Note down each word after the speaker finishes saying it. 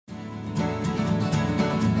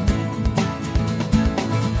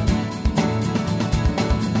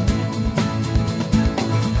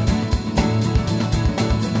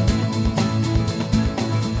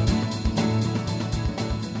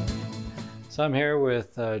So I'm here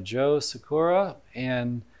with Joe Sikora,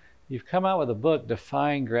 and you've come out with a book,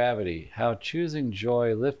 Defying Gravity, How Choosing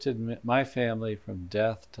Joy Lifted My Family from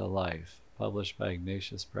Death to Life, published by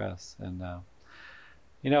Ignatius Press. And,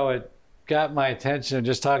 what got my attention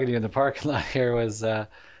just talking to you in the parking lot here was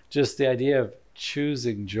just the idea of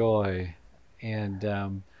choosing joy.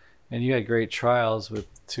 And you had great trials with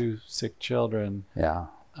 2 sick children. Yeah.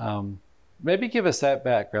 Maybe give us that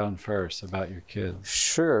background first about your kids.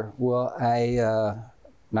 Sure. Well,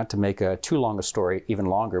 not to make too long a story even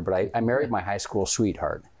longer, but I married my high school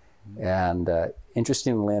sweetheart. And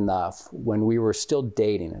interestingly enough, when we were still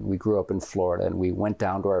dating and we grew up in Florida and we went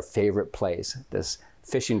down to our favorite place, this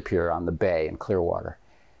fishing pier on the bay in Clearwater,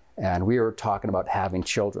 and we were talking about having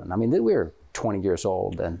children. I mean, we were 20 years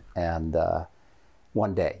old and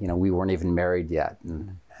one day, we weren't even married yet.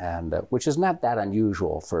 And which is not that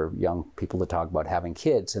unusual for young people to talk about having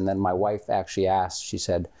kids. And then my wife actually asked, she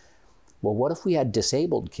said, well, what if we had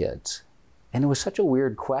disabled kids? And it was such a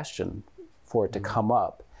weird question for it to come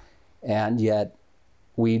up. And yet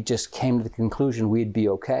we just came to the conclusion we'd be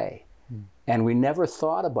okay. And we never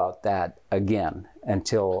thought about that again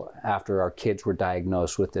until after our kids were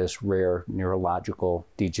diagnosed with this rare neurological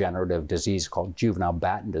degenerative disease called juvenile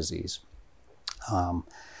Batten disease.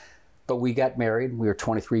 But we got married. We were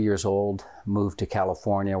 23 years old, moved to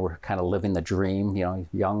California. We're kind of living the dream,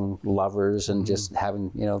 young lovers and just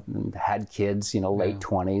having, had kids, late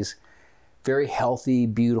 20s. Very healthy,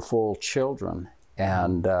 beautiful children,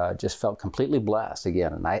 and just felt completely blessed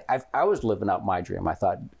again. And I was living out my dream. I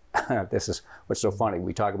thought, this is what's so funny.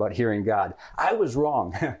 We talk about hearing God. I was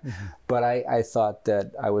wrong, but I thought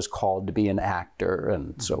that I was called to be an actor,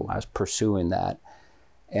 and so I was pursuing that.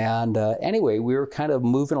 And anyway, we were kind of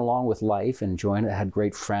moving along with life, enjoying it, had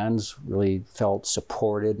great friends, really felt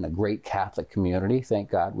supported in a great Catholic community.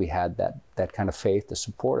 Thank God we had that kind of faith to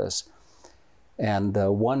support us. And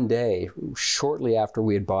one day, shortly after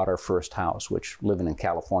we had bought our first house, which living in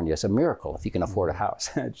California is a miracle if you can afford a house,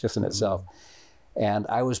 just in itself. And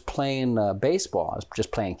I was playing baseball. I was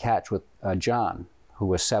just playing catch with John, who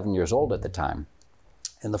was 7 years old at the time,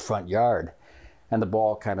 in the front yard. And the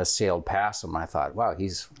ball kind of sailed past him. I thought, wow,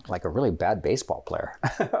 he's like a really bad baseball player.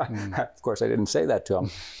 Of course, I didn't say that to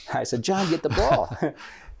him. I said, John, get the ball.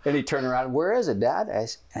 And he turned around, where is it, Dad? I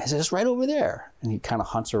said, it's right over there. And he kind of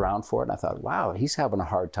hunts around for it. And I thought, wow, he's having a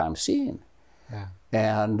hard time seeing. Yeah.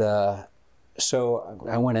 And so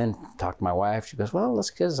I went in, talked to my wife. She goes, well, let's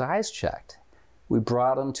get his eyes checked. We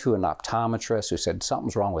brought him to an optometrist who said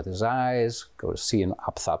something's wrong with his eyes. Go to see an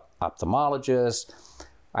ophthalmologist.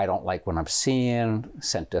 I don't like what I'm seeing,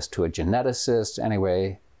 sent us to a geneticist.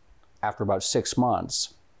 Anyway, after about 6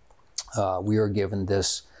 months, we were given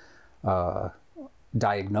this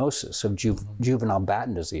diagnosis of juvenile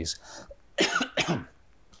Batten disease. And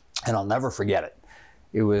I'll never forget it.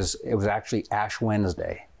 It was actually Ash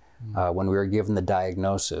Wednesday when we were given the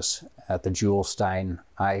diagnosis at the Jules Stein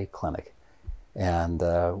Eye Clinic. And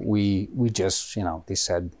we just, they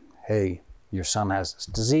said, hey, your son has this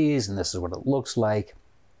disease and this is what it looks like.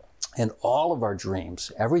 And all of our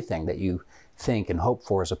dreams, everything that you think and hope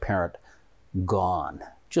for as a parent, gone,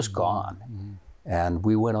 just gone. And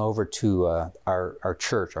we went over to our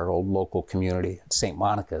church, our old local community at St.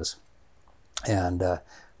 Monica's, and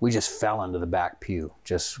we just fell into the back pew,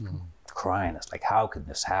 just crying. It's like, how could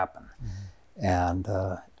this happen? And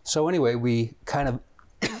so anyway, we kind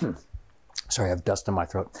of... Sorry, I have dust in my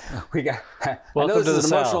throat. I know this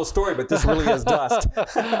is an emotional story, but this really is dust.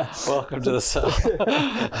 Welcome to the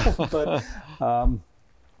South. But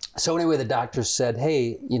so anyway, the doctors said,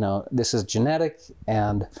 hey, this is genetic,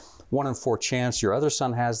 and 1 in 4 chance your other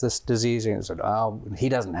son has this disease. And I said, oh, he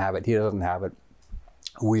doesn't have it. He doesn't have it.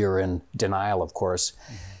 We are in denial, of course.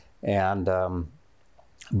 And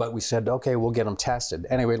but we said, okay, we'll get him tested.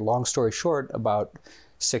 Anyway, long story short, about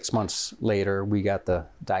 6 months later, we got the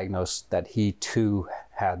diagnosis that he too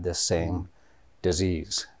had this same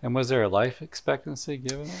disease. And was there a life expectancy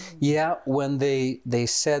given? Yeah, when they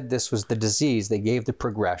said this was the disease, they gave the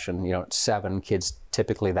progression. At 7, kids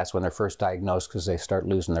typically that's when they're first diagnosed because they start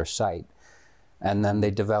losing their sight, and then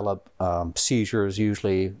they develop seizures,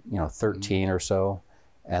 usually 13 or so,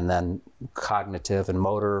 and then cognitive and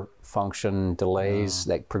motor function delays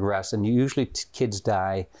that progress, and usually kids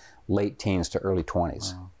die late teens to early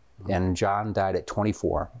 20s. Wow. And John died at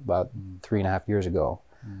 24, about 3.5 years ago.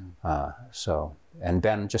 And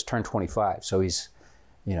Ben just turned 25, so he's,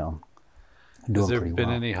 doing pretty well. Has there been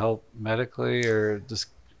any help medically or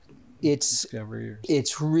just discovery?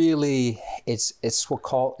 It's really, it's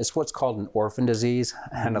what's called an orphan disease.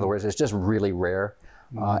 In other words, it's just really rare.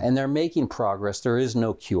 And they're making progress. There is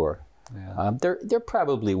no cure. Yeah. There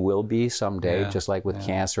probably will be someday, just like with Yeah.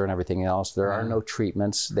 cancer and everything else. There are Yeah. no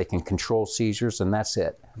treatments. They can control seizures, and that's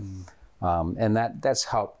it. And that's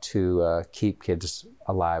helped to keep kids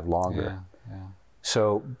alive longer. Yeah. Yeah.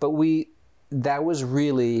 So, but that was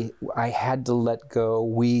really, I had to let go.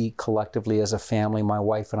 We collectively as a family, my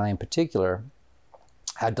wife and I in particular,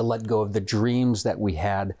 had to let go of the dreams that we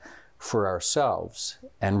had for ourselves.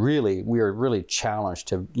 And really, we were really challenged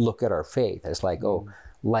to look at our faith as like, oh,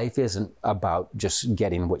 life isn't about just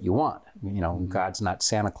getting what you want. You know, God's not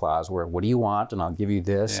Santa Claus where, what do you want? And I'll give you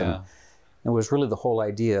this. Yeah. And it was really the whole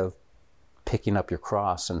idea of picking up your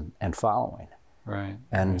cross and following. Right.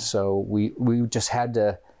 And so we just had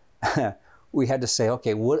to, we had to say,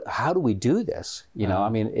 okay, how do we do this? You know, I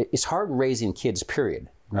mean, it's hard raising kids, period.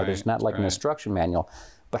 You know, there's not like an instruction manual,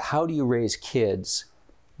 but how do you raise kids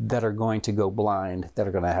that are going to go blind, that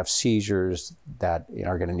are going to have seizures, that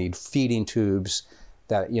are going to need feeding tubes,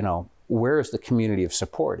 that, where is the community of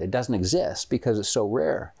support? It doesn't exist because it's so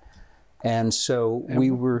rare. And so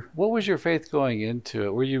we were... What was your faith going into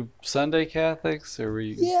it? Were you Sunday Catholics or were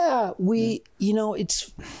you... Yeah,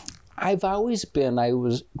 I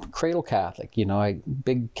was cradle Catholic,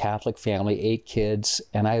 big Catholic family, 8 kids,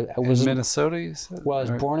 and I was... In Minnesota, you said? Well, I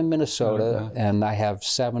was born in Minnesota, and I have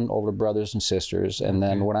 7 older brothers and sisters, and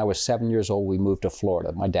then when I was 7 years old, we moved to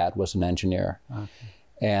Florida. My dad was an engineer. Okay.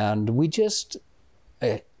 And we just...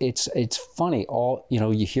 It's funny,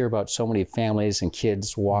 you hear about so many families and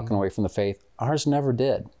kids walking away from the faith. Ours never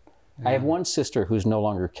did. Yeah. I have one sister who's no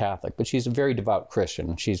longer Catholic, but she's a very devout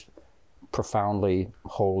Christian. She's profoundly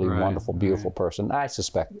holy, wonderful, beautiful person. I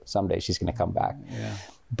suspect someday she's going to come back. Yeah.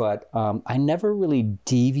 But I never really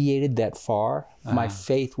deviated that far. My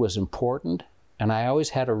faith was important, and I always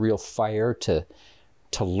had a real fire to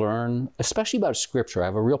learn, especially about Scripture. I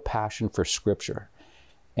have a real passion for Scripture.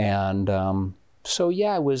 And so,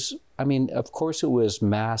 yeah, of course it was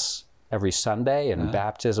Mass every Sunday and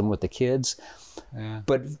baptism with the kids. Yeah.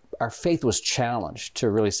 But our faith was challenged to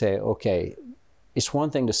really say, okay, it's one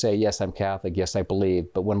thing to say, yes, I'm Catholic, yes, I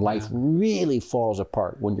believe. But when life really falls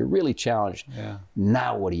apart, when you're really challenged,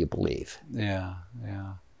 now what do you believe? Yeah.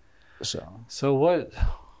 So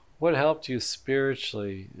what helped you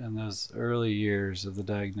spiritually in those early years of the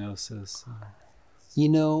diagnosis? We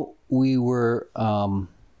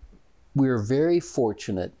were very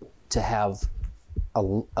fortunate to have a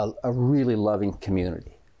really loving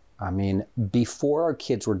community. I mean, before our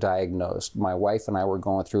kids were diagnosed, my wife and I were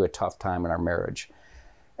going through a tough time in our marriage.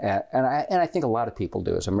 And I think a lot of people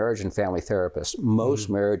do. As a marriage and family therapist, most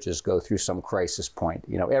marriages go through some crisis point.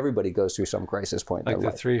 Everybody goes through some crisis point. Like the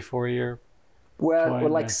 3-4 year? Well,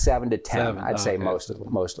 like 7 to 10, I'd say mostly.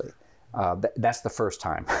 That's the first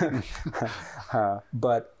time.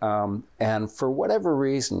 And for whatever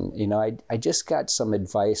reason, I just got some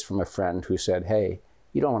advice from a friend who said, hey,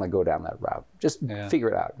 you don't want to go down that route. Just figure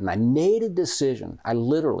it out. And I made a decision.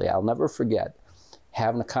 I'll never forget,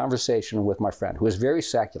 having a conversation with my friend, who was very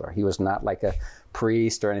secular. He was not like a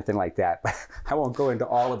priest or anything like that. I won't go into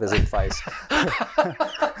all of his advice.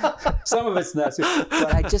 Some of it's not.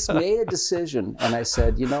 But I just made a decision. And I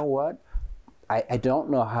said, you know what? I don't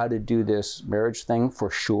know how to do this marriage thing for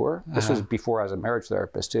sure. This was before I was a marriage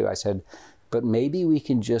therapist too. I said, but maybe we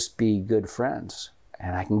can just be good friends.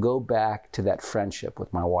 And I can go back to that friendship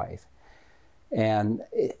with my wife. And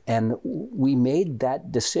we made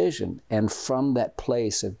that decision. And from that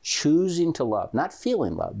place of choosing to love, not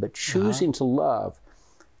feeling love, but choosing to love,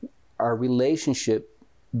 our relationship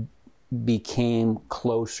became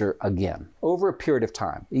closer again over a period of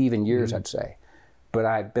time, even years, I'd say. But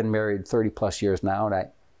I've been married 30 plus years now, and I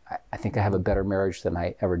think I have a better marriage than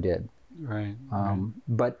I ever did. Right.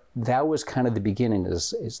 But that was kind of the beginning,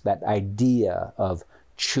 is that idea of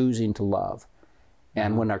choosing to love.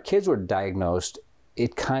 And when our kids were diagnosed,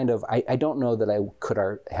 it kind of, I don't know that I could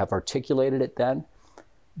have articulated it then,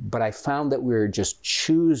 but I found that we were just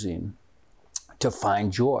choosing to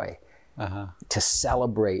find joy, to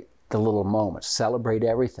celebrate the little moments, celebrate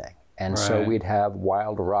everything. And so we'd have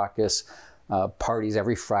wild, raucous parties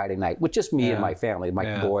every Friday night with just me and my family,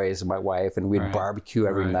 my boys and my wife, and we'd barbecue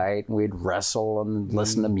every night, and we'd wrestle and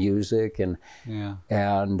listen to music. And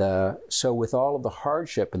so with all of the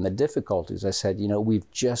hardship and the difficulties, I said,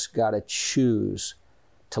 we've just got to choose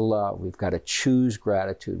to love. We've got to choose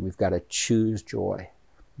gratitude. We've got to choose joy.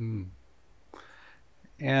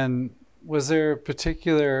 And was there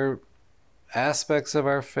particular aspects of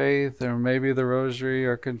our faith, or maybe the rosary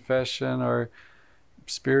or confession or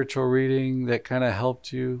spiritual reading, that kind of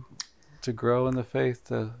helped you to grow in the faith,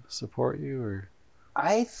 to support you? Or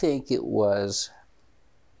I think it was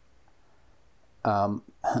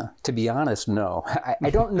To be honest, no. I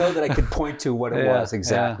don't know that I could point to what it was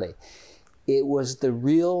exactly. It was the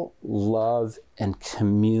real love and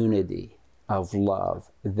community of love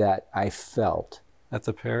that I felt. At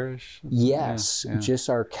the parish? Yes, just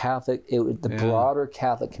our Catholic, the broader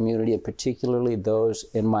Catholic community, and particularly those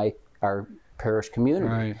in our parish community.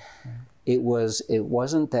 Right. It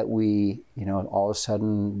wasn't that we, all of a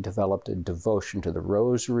sudden developed a devotion to the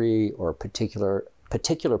rosary or a particular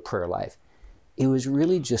prayer life. It was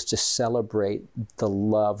really just to celebrate the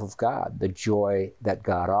love of God, the joy that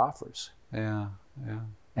God offers. Yeah.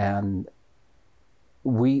 And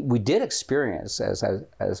we did experience, as I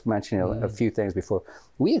was mentioning a few things before,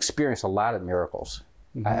 we experienced a lot of miracles.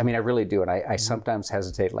 Mm-hmm. I mean, I really do. And I sometimes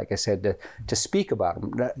hesitate, like I said, to speak about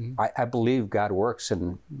them. Mm-hmm. I believe God works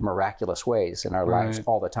in miraculous ways in our lives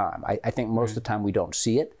all the time. I think most of the time we don't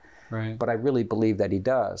see it, but I really believe that he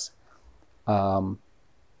does. But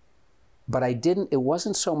it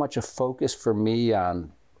wasn't so much a focus for me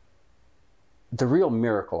on the real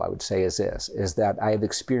miracle, I would say, is that I have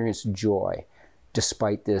experienced joy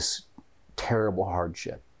despite this terrible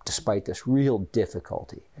hardship, despite this real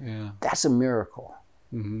difficulty. Yeah. That's a miracle.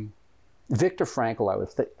 Mm-hmm. Viktor Frankl, I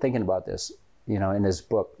was thinking about this, in his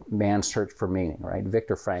book, Man's Search for Meaning, right?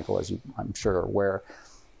 Viktor Frankl, as I'm sure are aware,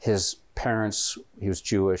 his parents, he was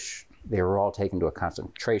Jewish, they were all taken to a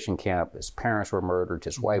concentration camp. His parents were murdered,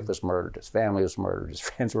 his wife was murdered, his family was murdered, his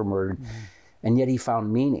friends were murdered, and yet he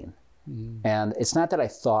found meaning. And it's not that I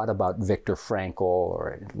thought about Viktor Frankl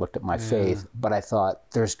or looked at my faith, but I thought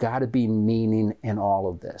there's got to be meaning in all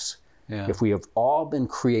of this. Yeah. If we have all been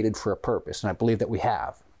created for a purpose, and I believe that we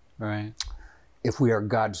have, right? If we are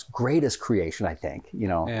God's greatest creation, I think,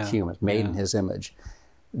 humans made in his image,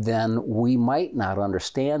 then we might not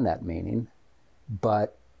understand that meaning,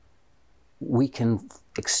 but we can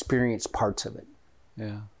experience parts of it.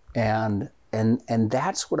 Yeah. And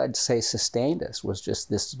that's what I'd say sustained us, was just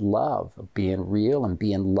this love of being real and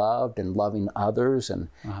being loved and loving others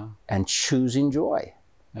and choosing joy.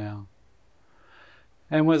 Yeah.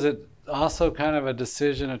 And was it also kind of a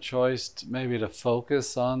decision, a choice maybe to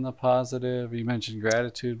focus on the positive? You mentioned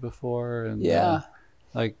gratitude before, and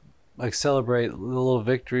like celebrate the little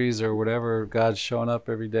victories or whatever. God's showing up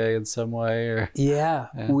every day in some way. Or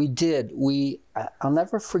we did. I'll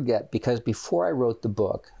never forget, because before I wrote the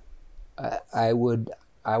book, I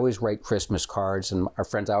always write Christmas cards, and our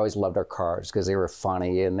friends, I always loved our cards because they were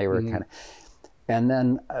funny and they were kind of. And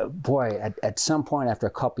then, at some point after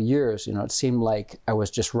a couple of years, it seemed like I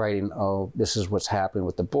was just writing, oh, this is what's happening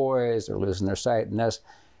with the boys, they're losing their sight and this.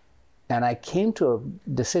 And I came to a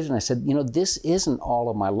decision. I said, this isn't all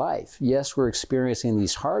of my life. Yes, we're experiencing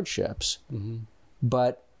these hardships,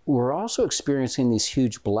 but we're also experiencing these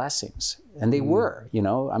huge blessings. And they were,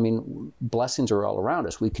 I mean, blessings are all around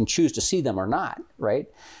us. We can choose to see them or not, right?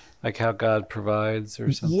 Like how God provides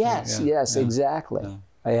or something. Yes, exactly.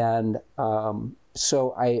 Yeah. And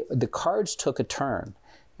so the cards took a turn.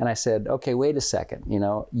 And I said, okay, wait a second.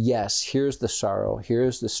 Yes, here's the sorrow,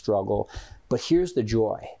 here's the struggle, but here's the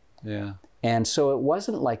joy. Yeah. And so it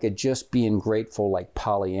wasn't like it just being grateful like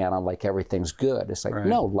Pollyanna, like everything's good. It's like,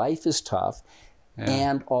 no, life is tough. Yeah.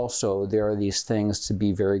 And also there are these things to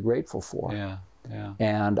be very grateful for. Yeah.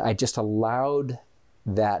 And I just allowed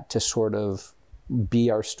that to sort of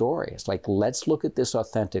be our story. It's like, let's look at this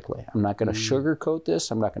authentically. I'm not going to sugarcoat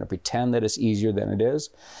this. I'm not going to pretend that it's easier than it is.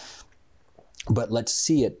 But let's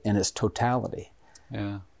see it in its totality.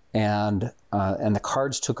 Yeah. And the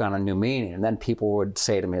cards took on a new meaning. And then people would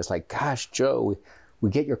say to me, it's like, gosh, Joe, we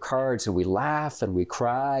get your cards and we laugh and we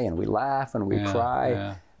cry and we laugh and we cry.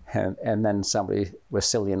 Yeah. And then somebody was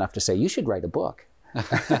silly enough to say, you should write a book.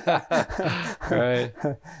 Right.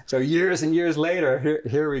 So years and years later,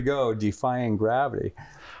 here we go, defying gravity.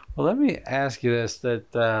 Well, let me ask you this,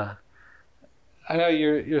 that I know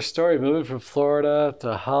your story, moving from Florida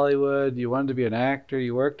to Hollywood, you wanted to be an actor,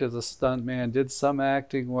 you worked as a stuntman, did some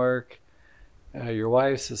acting work. Your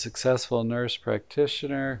wife's a successful nurse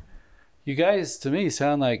practitioner. You guys, to me,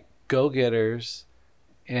 sound like go-getters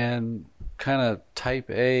and kind of type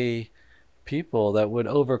A people that would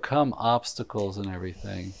overcome obstacles and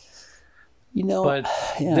everything. But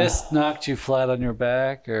this knocked you flat on your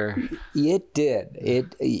back, or? It did.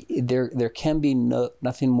 There can be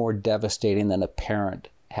nothing more devastating than a parent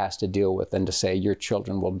has to deal with than to say your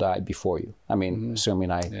children will die before you. I mean,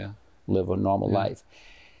 assuming I live a normal life.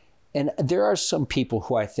 And there are some people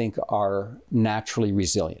who I think are naturally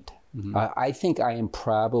resilient. I think I am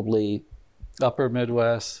probably Upper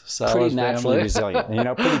Midwest, solid pretty naturally family.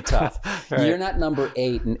 resilient, pretty tough. Right. You're not number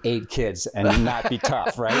 8 and 8 kids and not be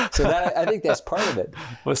tough, right? So I think that's part of it.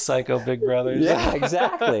 With psycho big brothers. Yeah,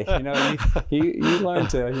 exactly. You learn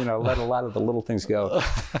to, let a lot of the little things go.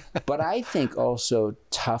 But I think also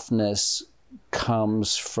toughness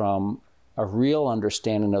comes from a real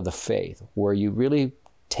understanding of the faith, where you really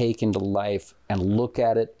take into life and look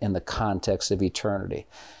at it in the context of eternity.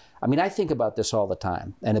 I mean, I think about this all the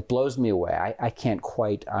time, and it blows me away. I can't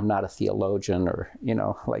quite, I'm not a theologian or,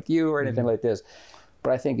 like you or anything like this.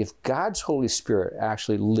 But I think if God's Holy Spirit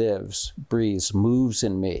actually lives, breathes, moves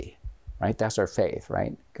in me, right? That's our faith,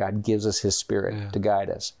 right? God gives us his Spirit to guide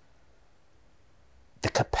us. The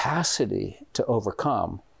capacity to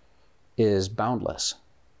overcome is boundless.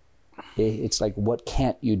 It's like, what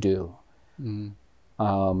can't you do?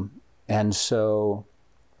 And so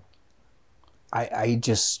I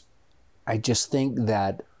just think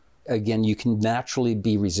that, again, you can naturally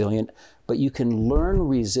be resilient, but you can learn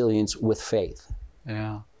resilience with faith.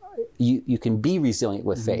 Yeah. You can be resilient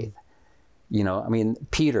with faith. I mean,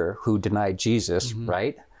 Peter, who denied Jesus,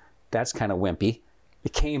 right? That's kind of wimpy. He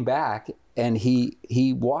came back and he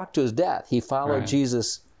walked to his death. He followed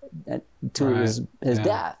Jesus to his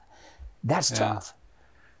death. That's tough.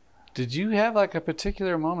 Did you have like a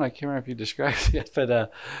particular moment, I can't remember if you described it,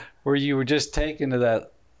 but where you were just taken to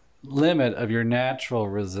that limit of your natural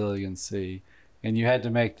resiliency and you had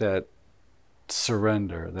to make that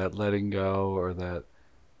surrender, that letting go, or that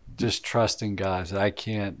just trusting God, that I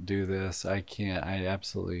can't do this, I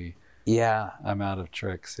absolutely, I'm out of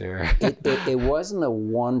tricks here. It wasn't a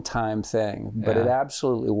one-time thing, but it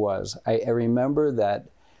absolutely was. I remember that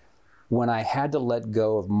when I had to let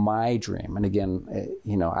go of my dream, and again,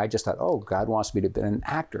 I just thought, oh, God wants me to be an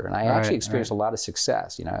actor. And I actually experienced a lot of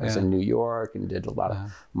success. I was in New York and did a lot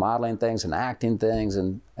of modeling things and acting things,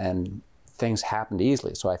 and things happened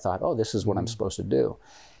easily. So I thought, oh, this is what I'm supposed to do.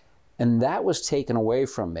 And that was taken away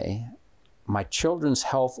from me. My children's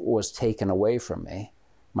health was taken away from me.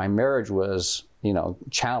 My marriage was,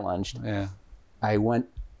 challenged. Yeah.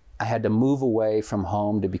 I had to move away from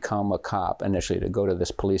home to become a cop initially, to go to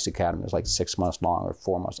this police academy. It was like 6 months long or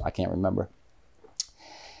 4 months, I can't remember.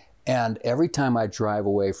 And every time I drive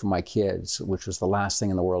away from my kids, which was the last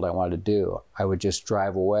thing in the world I wanted to do, I would just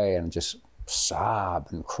drive away and just sob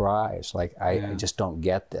and cry. It's like, I just don't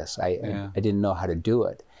get this. I didn't know how to do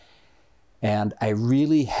it. And I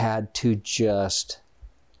really had to just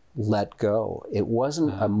let go. It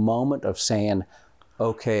wasn't a moment of saying,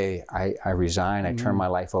 okay, I resign, I turn my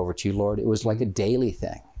life over to you, Lord. It was like a daily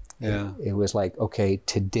thing. Yeah. It was like, okay,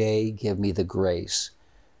 today give me the grace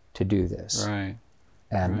to do this. Right.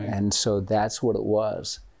 And so that's what it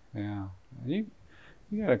was. Yeah. You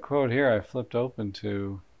got a quote here I flipped open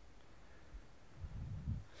to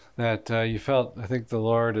that you felt, I think the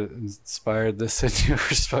Lord inspired this in you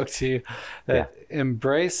or spoke to you, that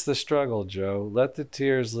embrace the struggle, Joe. Let the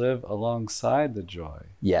tears live alongside the joy.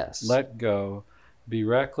 Yes. Let go. Be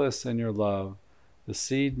reckless in your love. The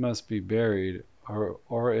seed must be buried,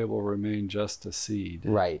 or it will remain just a seed.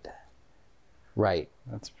 Right.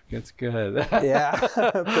 That's good. Yeah.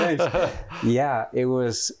 Thanks. Yeah, it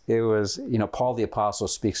was, Paul the Apostle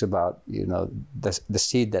speaks about, the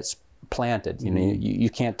seed that's planted. You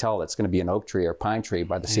can't tell it's going to be an oak tree or pine tree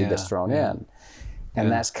by the seed that's thrown in. And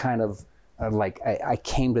that's kind of like, I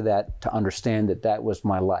came to that to understand that was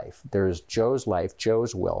my life. There's Joe's life,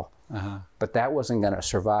 Joe's will. But that wasn't going to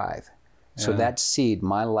survive. So that seed,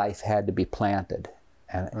 my life had to be planted.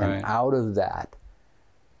 And out of that,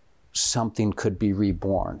 something could be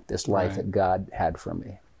reborn, this life that God had for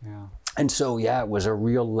me. Yeah. And so, it was a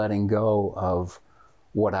real letting go of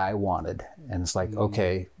what I wanted. And it's like,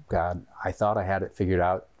 okay, God, I thought I had it figured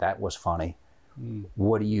out. That was funny.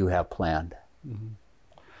 What do you have planned?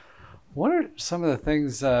 What are some of the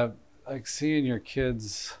things, like seeing your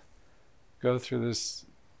kids go through this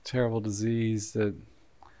terrible disease that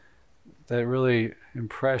really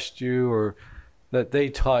impressed you, or that they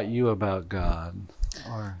taught you about God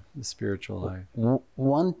or the spiritual life?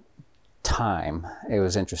 One time, it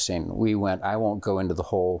was interesting. We went, I won't go into the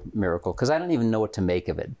whole miracle because I don't even know what to make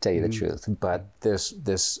of it, to tell you the truth. But this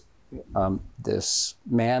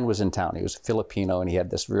man was in town. He was Filipino, and he had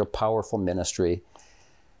this real powerful ministry.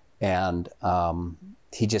 And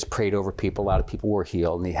he just prayed over people. A lot of people were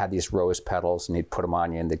healed, and he had these rose petals, and he'd put them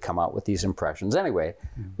on you, and they'd come out with these impressions. Anyway,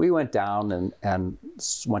 we went down and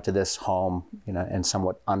went to this home, and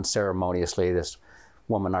somewhat unceremoniously, this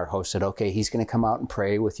woman, our host, said, okay, he's going to come out and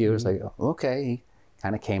pray with you. It was like, okay. He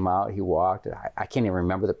kind of came out, he walked. I can't even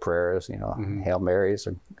remember the prayers, Hail Marys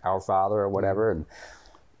or Our Father or whatever.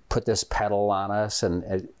 put this pedal on us,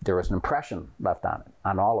 and there was an impression left on it,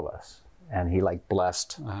 on all of us. And he like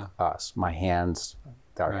blessed us, my hands,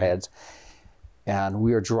 our heads. And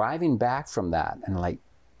we were driving back from that, and like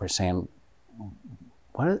we're saying,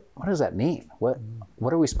 what does that mean? What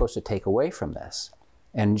are we supposed to take away from this?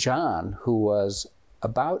 And John, who was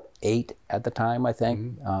about 8 at the time, I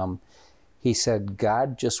think, he said,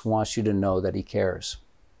 God just wants you to know that he cares.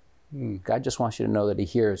 God just wants you to know that he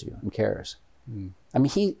hears you and cares. I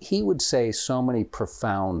mean, he would say so many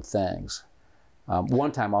profound things.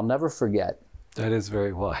 One time, I'll never forget. That is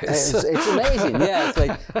very wise. It's amazing. Yeah, it's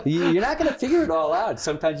like you're not going to figure it all out.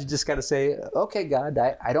 Sometimes you just got to say, "Okay, God,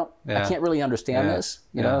 I can't really understand this.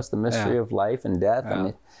 You know, it's the mystery of life and death,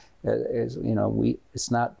 and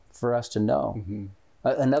it's not for us to know."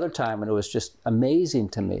 Another time, and it was just amazing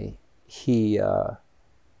to me.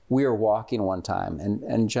 We were walking one time,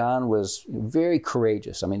 and John was very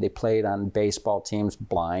courageous. I mean, they played on baseball teams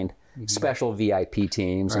blind. Special VIP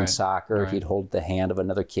teams in soccer. He'd hold the hand of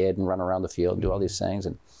another kid and run around the field and do all these things.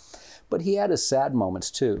 But he had his sad moments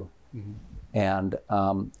too. And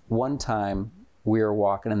one time we were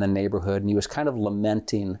walking in the neighborhood, and he was kind of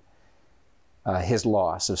lamenting his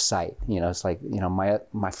loss of sight. You know, it's like, you know,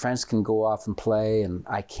 my friends can go off and play and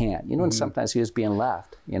I can't. You know, and sometimes he was being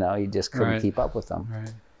left. You know, he just couldn't keep up with them.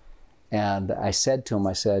 And I said to him,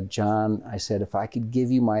 I said, John, I said, if I could give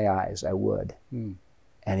you my eyes, I would.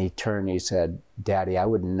 And he turned and he said, Daddy, I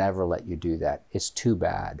would never let you do that. It's too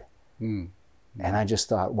bad. And I just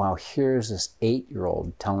thought, wow, here's this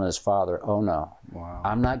 8-year-old telling his father, oh no,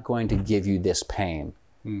 I'm not going to give you this pain.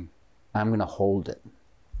 I'm going to hold it.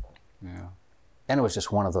 And it was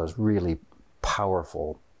just one of those really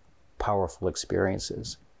powerful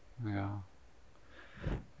experiences. You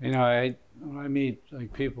know, when I meet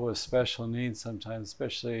like people with special needs sometimes,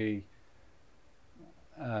 especially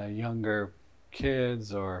younger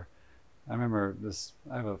kids, or I remember this,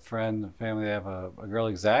 I have a friend, a family, they have a girl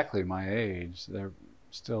exactly my age that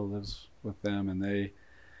still lives with them,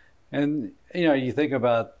 and you know, you think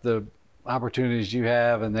about the opportunities you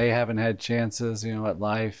have and they haven't had chances, you know, at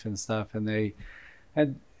life and stuff, and you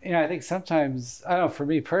know, I think sometimes, I don't know, for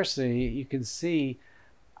me personally, you can see,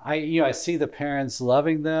 I see the parents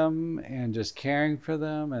loving them and just caring for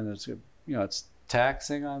them, and it's, you know, it's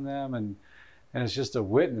taxing on them, and it's just a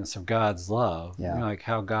witness of God's love, you know, like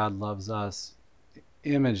how God loves us,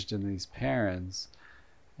 imaged in these parents.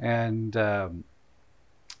 And you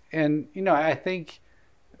know, I think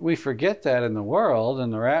we forget that in the world,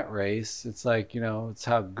 in the rat race. It's like, you know, it's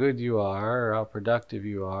how good you are or how productive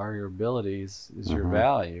you are, your abilities is your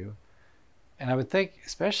value. And I would think,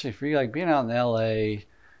 especially for you, like being out in LA,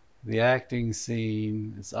 the acting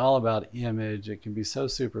scene, it's all about image. It can be so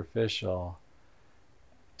superficial.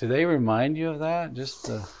 Do they remind you of that?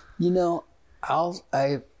 You know,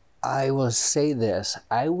 I will say this.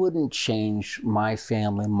 I wouldn't change my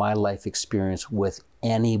family, my life experience with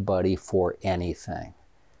anybody for anything.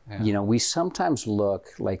 You know, we sometimes look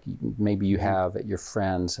like maybe you have at your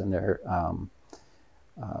friends and their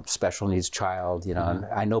special needs child, you know, and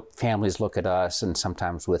I know families look at us and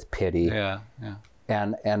sometimes with pity.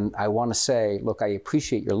 And I want to say, look, I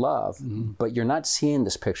appreciate your love, but you're not seeing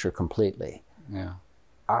this picture completely.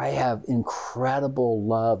 I have incredible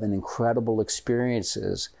love and incredible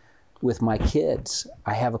experiences with my kids.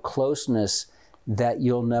 I have a closeness that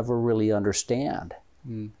you'll never really understand.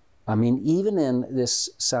 I mean, even in, this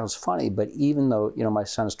sounds funny, but even though, you know, my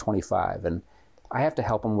son's 25 and I have to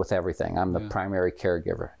help him with everything. I'm the primary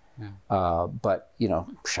caregiver. But, you know,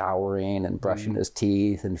 showering and brushing his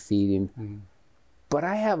teeth and feeding. But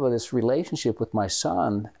I have this relationship with my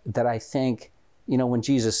son that I think, you know, when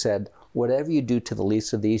Jesus said, whatever you do to the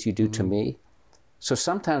least of these, you do to me. So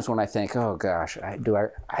sometimes when I think, oh gosh, I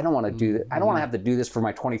don't want to do that. I don't want to have to do this for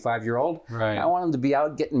my 25-year-old. I want him to be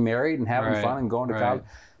out getting married and having fun and going to college.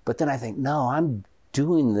 But then I think, no, I'm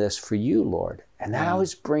doing this for you, Lord. And that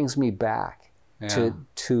always brings me back to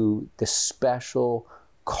the special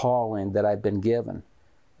calling that I've been given,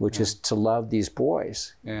 which is to love these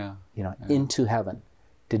boys, you know, into heaven,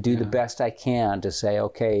 to do the best I can to say,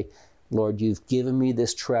 okay, Lord, you've given me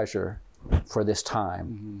this treasure for this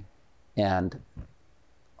time, and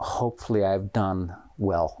hopefully I've done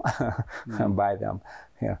well by them.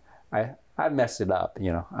 You know, I messed it up,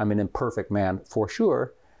 you know. I'm an imperfect man for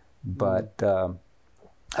sure, but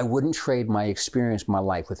I wouldn't trade my experience, my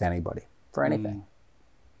life with anybody for anything.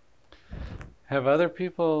 Have other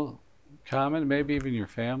people comment, maybe even your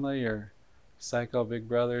family or psycho big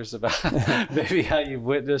brothers, about maybe how you've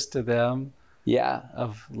witnessed to them?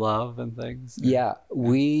 Of love and things?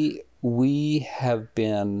 We have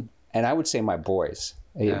been, and I would say my boys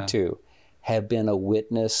too, have been a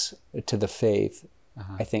witness to the faith,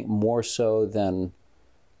 I think more so than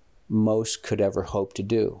most could ever hope to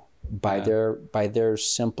do. By their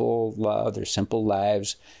simple love, their simple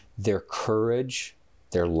lives, their courage,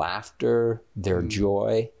 their laughter, their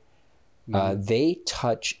joy, they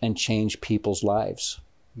touch and change people's lives.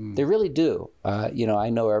 They really do. I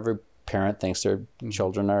know every parent thinks their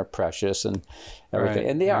children are precious and everything,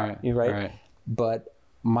 and they are, right? But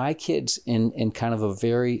my kids, in kind of a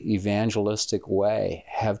very evangelistic way,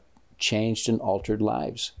 have changed and altered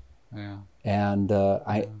lives. Yeah. And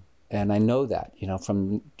I know that,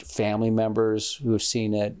 from family members who have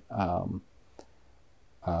seen it,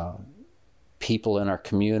 people in our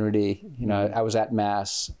community. I was at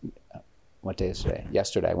Mass, what day is today?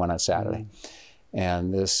 Yesterday, I went on Saturday.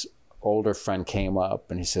 And this older friend came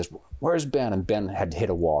up and he says, "Where's Ben?" And Ben had hit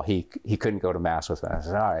a wall. He couldn't go to Mass with me. I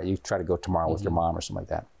said, "All right, you try to go tomorrow with your mom," or something like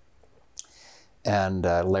that. And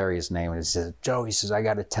Larry's name, and he says, "Joe," he says, "I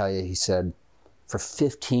got to tell you," he said, "for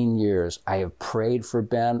 15 years, I have prayed for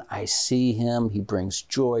Ben. I see him. He brings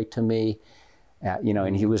joy to me."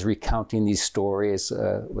 And he was recounting these stories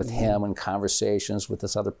with him and conversations with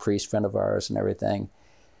this other priest friend of ours and everything.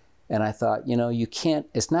 And I thought, you can't,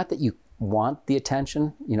 it's not that you want the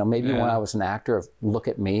attention. Maybe when I was an actor, look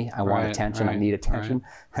at me, I want attention, I need attention.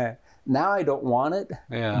 Right. Now I don't want it,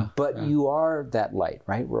 but you are that light,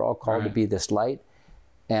 right? We're all called to be this light.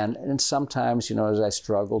 And sometimes, as I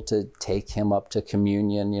struggle to take him up to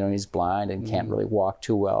communion, he's blind and can't really walk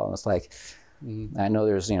too well. And it's like, I know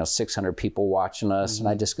there's, 600 people watching us, and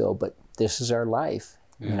I just go, but this is our life,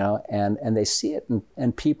 and they see it,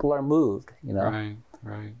 and people are moved, Right.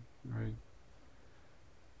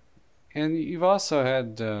 And you've also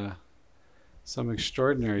had some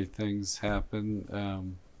extraordinary things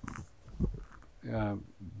happen.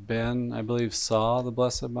 Ben, I believe, saw the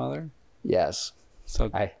Blessed Mother. Yes.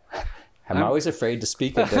 So I'm always afraid to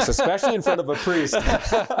speak of this, especially in front of a priest.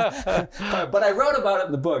 But I wrote about it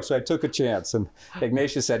in the book, so I took a chance. And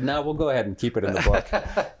Ignatius said, "No, we'll go ahead and keep it in the book,"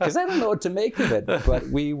 because I don't know what to make of it. But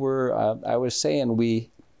we were, I was saying,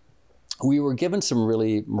 we were given some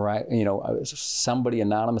really, somebody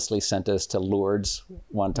anonymously sent us to Lourdes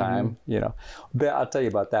one time. But I'll tell you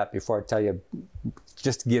about that before I tell you,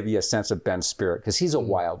 just to give you a sense of Ben's spirit, because he's a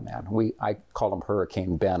wild man. I called him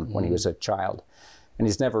Hurricane Ben when he was a child. And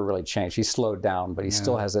he's never really changed. He's slowed down, but he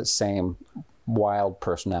still has that same wild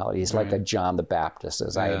personality. He's like a John the Baptist,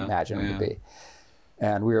 as I imagine him to be.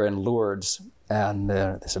 And we were in Lourdes, and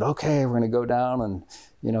they said, "Okay, we're going to go down and,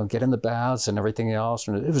 get in the baths and everything else."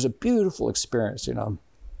 And it was a beautiful experience,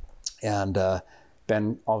 And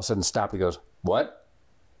Ben all of a sudden stopped. He goes, "What?"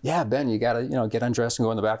 "Yeah, Ben, you got to, get undressed and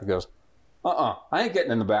go in the bath." He goes, I ain't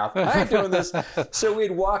getting in the bath. I ain't doing this." So we'd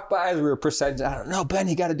walk by as we were presenting. "I don't know, Ben,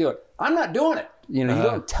 you got to do it." "I'm not doing it." You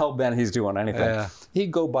don't tell Ben he's doing anything.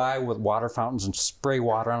 He'd go by with water fountains and spray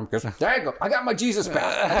water on him. Because, "There you go. I got my Jesus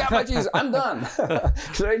bath. I got my Jesus. I'm done."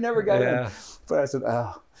 So I never got in. But I said,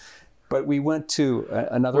 "Oh." But we went to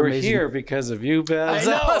another amazing... We're here because of you, Ben. I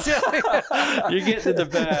know. You're getting in the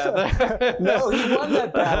bath. No, he won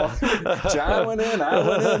that battle. John went in, I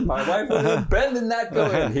went in, my wife went in. Ben did not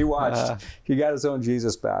go in. He watched. He got his own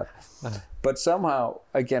Jesus bath. But somehow,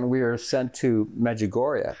 again, we were sent to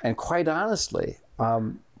Medjugorje. And quite honestly,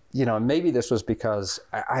 maybe this was because,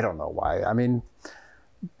 I don't know why. I mean,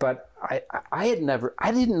 but I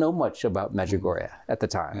didn't know much about Medjugorje at the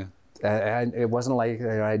time. Yeah. And it wasn't like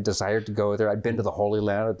I desired to go there. I'd been to the Holy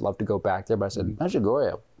Land. I'd love to go back there. But I said,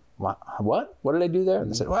 "Medjugorje, what? What did I do there?" And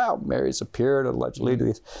they said, "Well, Mary's appeared allegedly to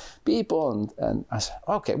these people." And I said,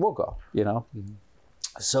 "Okay, we'll go,"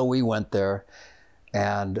 So we went there,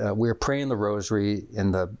 and we were praying the rosary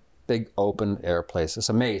in the big open air place. It's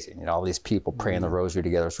amazing, all these people praying the rosary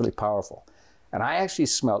together. It's really powerful. And I actually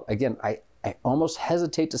smelled, again, I almost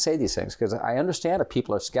hesitate to say these things because I understand if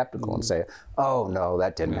people are skeptical and say, "Oh, no,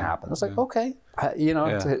 that didn't happen." It's like, okay,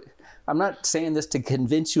 I'm not saying this to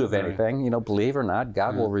convince you of anything. Believe it or not,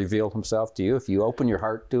 God will reveal himself to you if you open your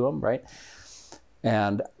heart to him, right?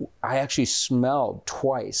 And I actually smelled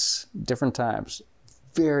twice, different times,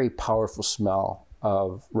 very powerful smell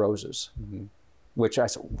of roses, which I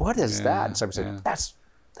said, "What is that?" And somebody said,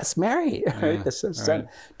 that's Mary. Right? This is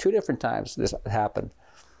two different times this happened.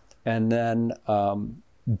 And then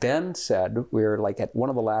Ben said, we were like at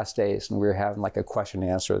one of the last days, and we were having like a question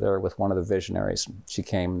and answer there with one of the visionaries. She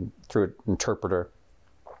came through an interpreter,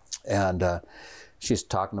 and she's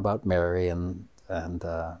talking about Mary, and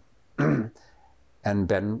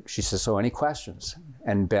Ben, she says, "So any questions?"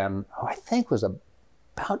 And Ben, I think was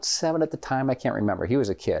about 7 at the time, I can't remember. He was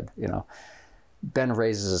a kid, Ben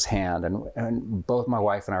raises his hand, and both my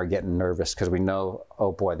wife and I are getting nervous because we know,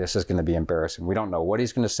 oh boy, this is going to be embarrassing. We don't know what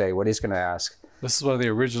he's going to say, what he's going to ask. This is one of the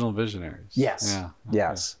original visionaries. Yes. Yeah. Okay.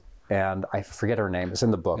 Yes. And I forget her name. It's in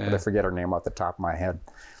the book, but I forget her name off the top of my head.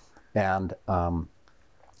 And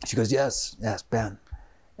she goes, yes, Ben.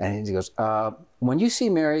 And he goes, when you see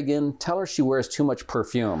Mary again, tell her she wears too much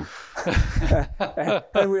perfume.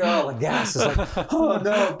 and we all aghast. It's like, oh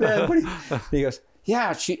no, Ben, what are you? And he goes,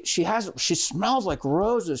 yeah, she smells like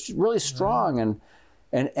roses. She's really strong.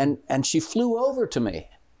 And she flew over to me.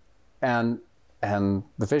 And the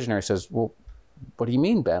visionary says, well, what do you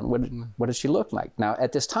mean, Ben? What does she look like? Now,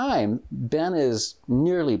 at this time, Ben is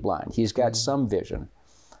nearly blind. He's got some vision.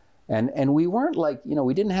 And we weren't like,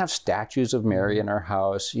 we didn't have statues of Mary in our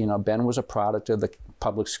house. Ben was a product of the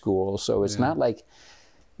public school. So it's not like,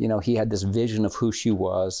 he had this vision of who she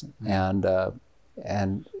was. And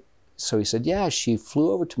so he said, yeah, she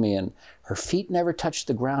flew over to me and her feet never touched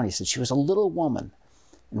the ground. He said, she was a little woman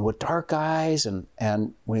and with dark eyes and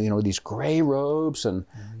these gray robes, and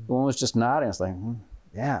one was just nodding. I was like,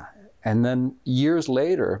 yeah. And then years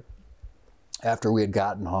later, after we had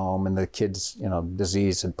gotten home and the kids,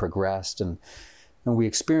 disease had progressed and we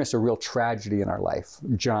experienced a real tragedy in our life.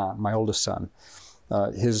 John, my oldest son,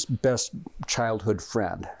 his best childhood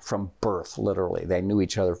friend from birth, literally, they knew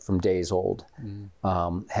each other from days old,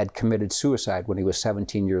 had committed suicide when he was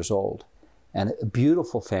 17 years old. And a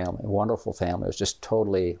beautiful family, a wonderful family. It was just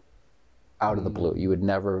totally out of the blue. You would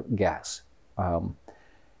never guess.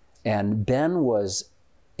 And Ben was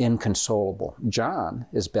inconsolable. John,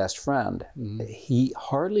 his best friend, he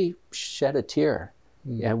hardly shed a tear.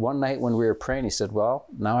 And one night when we were praying, he said, well,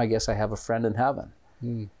 now I guess I have a friend in heaven.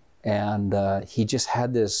 And he just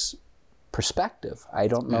had this perspective. I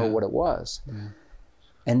don't know what it was.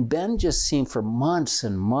 And Ben just seemed for months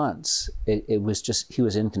and months, it was just, he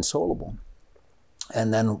was inconsolable.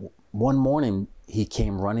 And then one morning he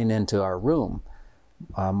came running into our room,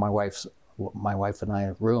 my wife and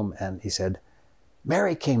I room, and he said,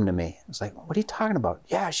 Mary came to me. I was like, what are you talking about?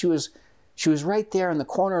 Yeah, she was right there in the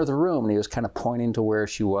corner of the room. And he was kind of pointing to where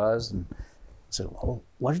she was. And I said, well,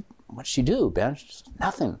 what'd she do, Ben? She said,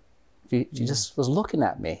 nothing. She just was looking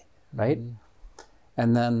at me, right?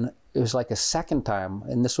 And then it was like a second time,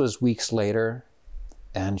 and this was weeks later,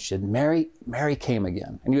 and she said, Mary came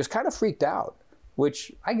again. And he was kind of freaked out,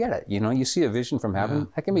 which I get it. You see a vision from heaven,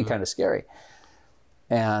 that can be kind of scary.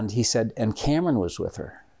 And he said, and Cameron was with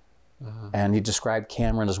her. And he described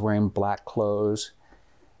Cameron as wearing black clothes.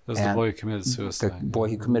 That was the boy who committed suicide. The boy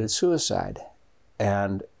who committed suicide.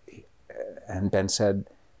 And Ben said,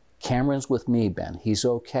 Cameron's with me, Ben. He's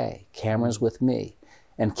okay. Cameron's with me.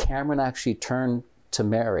 And Cameron actually turned to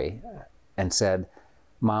Mary and said,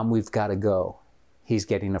 Mom, we've got to go. He's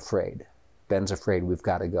getting afraid. Ben's afraid, we've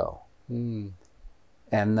got to go. And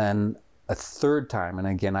then a third time, and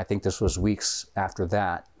again, I think this was weeks after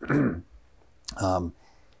that,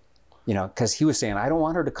 because he was saying, I don't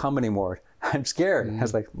want her to come anymore. I'm scared. I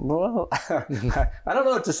was like, well, I don't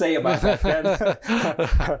know what to say about that, Ben.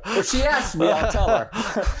 If she asks me, I'll tell her.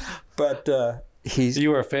 But you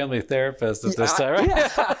were a family therapist at this time, right?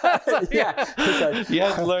 Yeah. You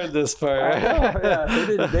had to learn this part. I know,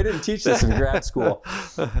 yeah. They didn't teach this in grad school.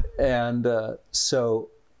 And so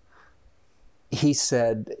he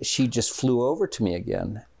said she just flew over to me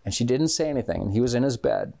again, and she didn't say anything. And he was in his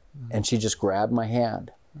bed, and she just grabbed my hand.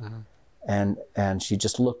 And she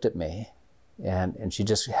just looked at me, and she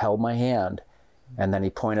just held my hand, and then he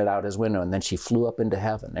pointed out his window, and then she flew up into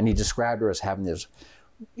heaven. And he described her as having this,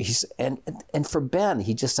 and for Ben,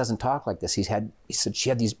 he just doesn't talk like this. He said she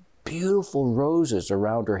had these beautiful roses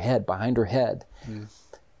around her head, behind her head.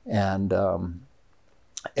 And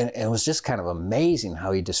it was just kind of amazing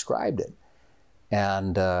how he described it.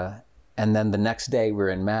 And then the next day we were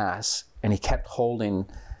in Mass, and he kept holding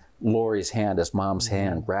Lori's hand, his mom's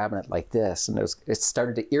hand, grabbing it like this. And it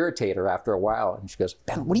started to irritate her after a while. And she goes,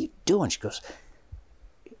 Ben, what are you doing? She goes,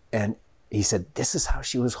 and he said, this is how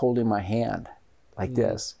she was holding my hand, like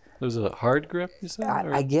this. It was a hard grip, you said?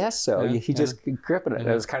 I guess so. Yeah, he just gripping it. And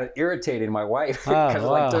it was kind of irritating my wife. Kind of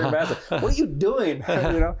like turning back, what are you doing?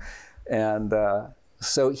 And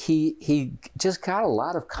so he just got a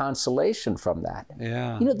lot of consolation from that.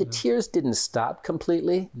 The tears didn't stop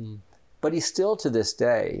completely. But he's still, to this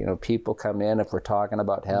day, people come in, if we're talking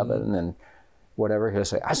about heaven and whatever, he'll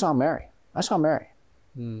say, I saw Mary.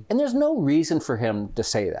 And there's no reason for him to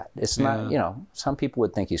say that. It's not, some people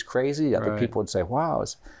would think he's crazy. Other people would say, wow.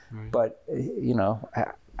 But,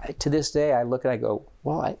 to this day, I look and I go,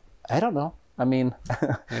 well, I don't know. I mean,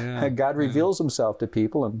 God reveals himself to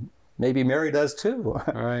people, and maybe Mary does too.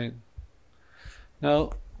 Right.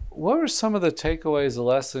 Now, what were some of the takeaways, the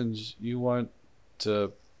lessons you want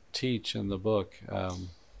to teach in the book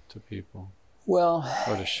to people? Well,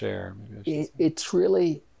 or to share, maybe I should say. It's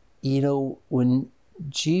really, when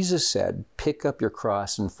Jesus said, pick up your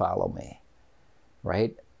cross and follow me,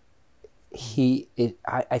 right?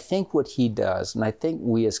 I think what he does, and I think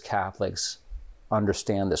we as Catholics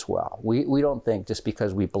understand this well. We don't think just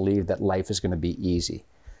because we believe that life is going to be easy.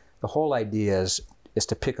 The whole idea is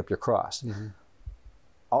to pick up your cross.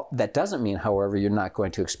 That doesn't mean, however, you're not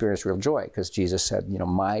going to experience real joy, because Jesus said,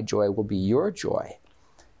 my joy will be your joy.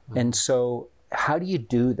 And so how do you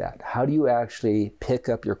do that? How do you actually pick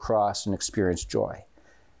up your cross and experience joy?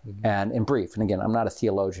 And in brief, and again, I'm not a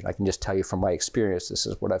theologian, I can just tell you from my experience, this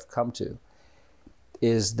is what I've come to,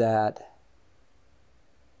 is that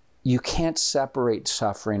you can't separate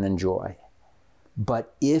suffering and joy.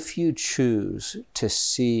 But if you choose to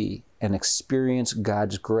see and experience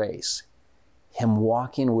God's grace, Him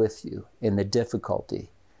walking with you in the difficulty,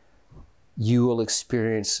 you will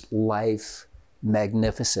experience life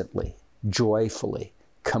magnificently, joyfully,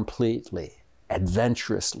 completely,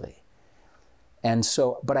 adventurously. And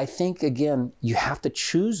so, but I think, again, you have to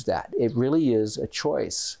choose that. It really is a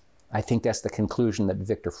choice. I think that's the conclusion that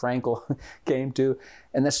Viktor Frankl came to.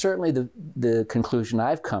 And that's certainly the conclusion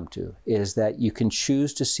I've come to, is that you can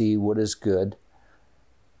choose to see what is good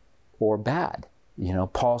or bad.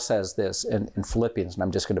 Paul says this in Philippians, and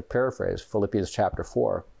I'm just going to paraphrase Philippians chapter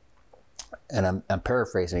 4. And I'm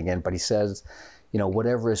paraphrasing again, but he says,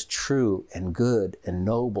 whatever is true and good and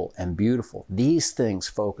noble and beautiful, these things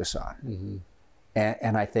focus on.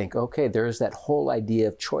 And I think, okay, there's that whole idea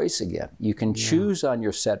of choice again. You can choose on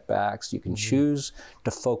your setbacks. You can choose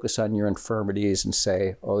to focus on your infirmities and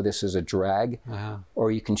say, oh, this is a drag.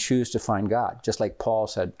 Or you can choose to find God. Just like Paul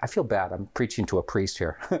said, I feel bad. I'm preaching to a priest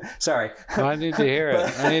here. Sorry. No, I need to hear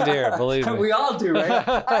it. Believe me. We all do, right?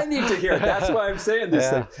 I need to hear it. That's why I'm saying this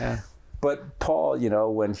thing. Yeah. But Paul,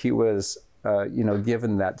 when he was,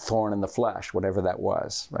 given that thorn in the flesh, whatever that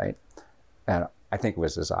was, right? And I think it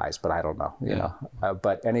was his eyes, but I don't know, you know.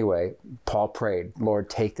 But anyway, Paul prayed, Lord,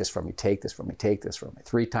 take this from me, take this from me, take this from me.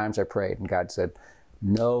 3 times I prayed, and God said,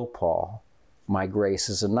 no, Paul, my grace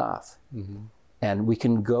is enough. And we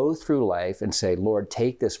can go through life and say, Lord,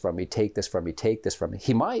 take this from me, take this from me, take this from me.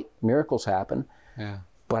 He might, miracles happen.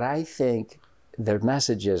 But I think the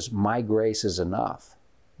message is, my grace is enough.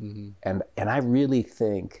 And I really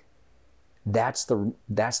think that's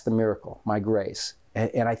the miracle, my grace.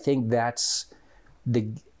 And I think that's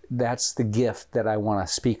the gift that I want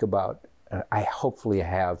to speak about. I hopefully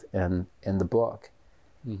have in the book.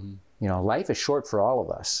 Life is short for all of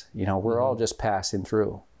us. We're all just passing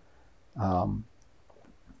through.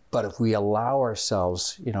 But if we allow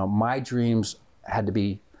ourselves, my dreams had to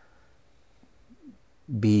be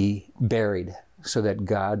buried so that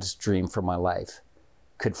God's dream for my life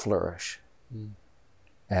could flourish.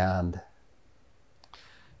 And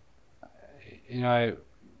I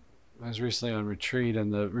was recently on retreat,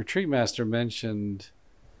 and the retreat master mentioned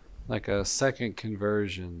like a second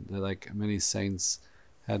conversion that like many saints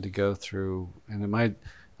had to go through, and it might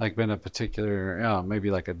like been a particular, maybe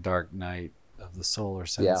like a dark night of the soul or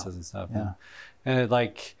senses and stuff. And it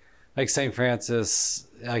like St. Francis,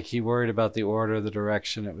 like he worried about the order, the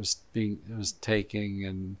direction it was taking,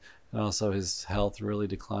 and also his health really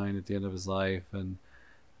declined at the end of his life, and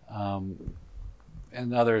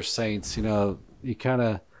other saints, you kind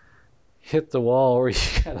of hit the wall where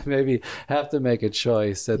you kind of maybe have to make a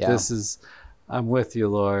choice that this is, I'm with you,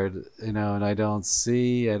 Lord, and I don't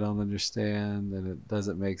see, I don't understand, and it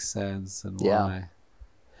doesn't make sense, and why?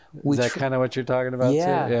 Is that kind of what you're talking about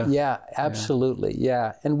too? Yeah, absolutely.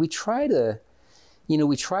 Yeah. And we try to,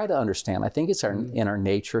 understand. I think it's in our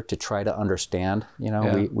nature to try to understand.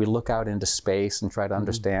 We look out into space and try to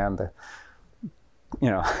understand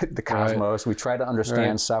the cosmos. We try to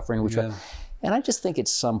understand suffering. And I just think at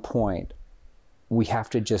some point we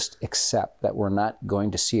have to just accept that we're not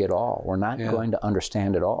going to see it all. We're not going to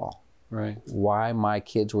understand it all. Why my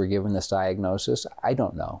kids were given this diagnosis, I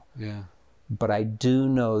don't know. But I do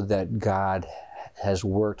know that God has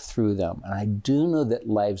worked through them. And I do know that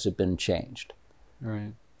lives have been changed.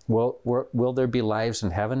 Will there be lives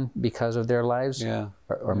in heaven because of their lives?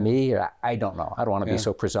 Or me? I don't know. I don't want to be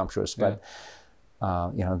so presumptuous. But,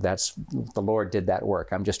 that's, the Lord did that work.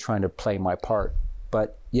 I'm just trying to play my part.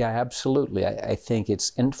 But yeah, absolutely. I think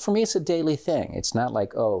and for me, it's a daily thing. It's not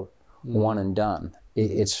like, one and done.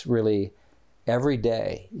 It's really every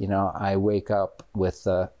day, I wake up with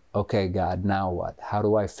okay, God, now what? How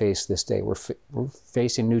do I face this day? We're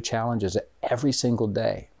facing new challenges every single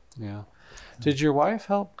day. Did your wife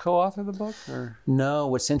help co-author the book? Or? No,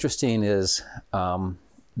 what's interesting is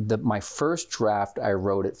my first draft, I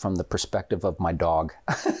wrote it from the perspective of my dog.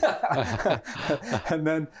 And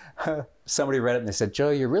then somebody read it and they said,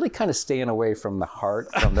 Joe, you're really kind of staying away from the heart.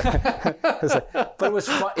 But it was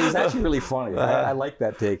fun. It was actually really funny. I like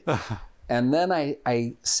that take. And then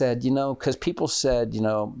I said, because people said,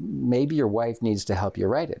 maybe your wife needs to help you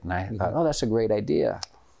write it. And I thought, oh, that's a great idea.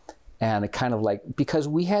 And it kind of because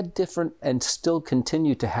we had different and still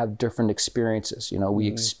continue to have different experiences. We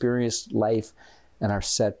experienced life and our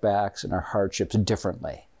setbacks and our hardships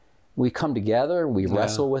differently. We come together, we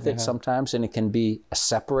wrestle with it sometimes, and it can be a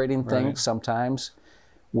separating thing sometimes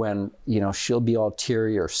when, she'll be all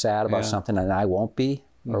teary or sad about something and I won't be,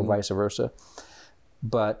 or vice versa.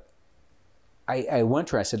 But I went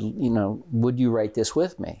to her, I said, would you write this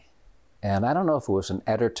with me? And I don't know if it was an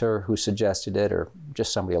editor who suggested it or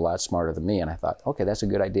just somebody a lot smarter than me. And I thought, okay, that's a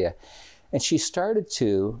good idea. And she started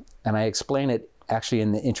to, and I explained it actually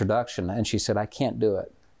in the introduction, and she said, I can't do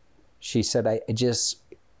it. She said,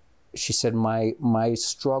 she said, my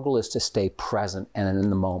struggle is to stay present and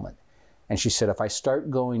in the moment. And she said, if I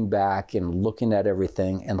start going back and looking at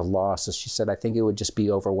everything and the losses, she said, I think it would just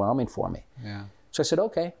be overwhelming for me. Yeah. So I said,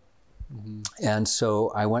 okay. And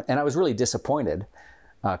so I went, and I was really disappointed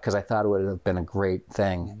because I thought it would have been a great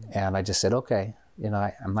thing. And I just said, okay,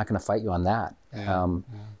 I'm not going to fight you on that.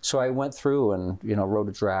 So I went through and, wrote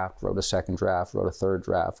a draft, wrote a second draft, wrote a third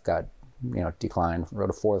draft, got, declined, wrote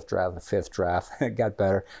a fourth draft, a fifth draft, it got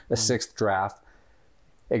better, a sixth draft.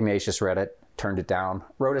 Ignatius read it, turned it down,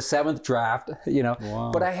 wrote a seventh draft,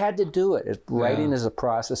 Wow. But I had to do it. Writing is a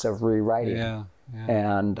process of rewriting. Yeah.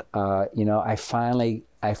 And, I finally,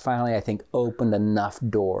 I think, opened enough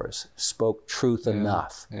doors, spoke truth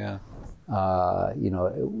enough,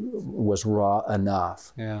 was raw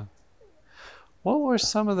enough. Yeah. What were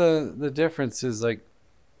some of the differences,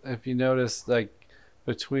 if you notice,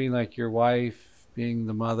 between, your wife being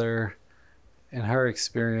the mother and her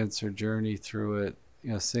experience, her journey through it,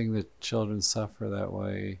 seeing the children suffer that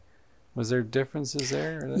way? Was there differences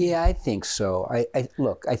there? Yeah, I think so.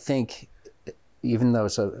 I think, even though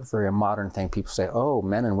it's a very modern thing, people say, oh,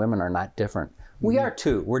 men and women are not different. We are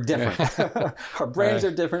too. We're different. Our brains are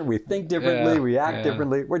different. We think differently. We act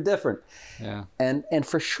differently. We're different. Yeah. And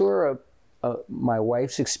for sure, my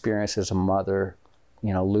wife's experience as a mother,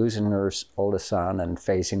 losing her oldest son and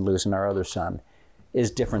facing losing our other son is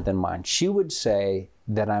different than mine. She would say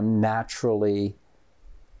that I'm naturally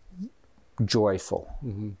joyful.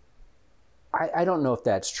 Mm-hmm. I don't know if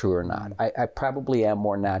that's true or not. I probably am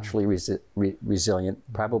more naturally resilient,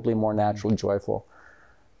 probably more naturally joyful.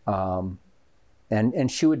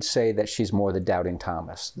 And she would say that she's more the doubting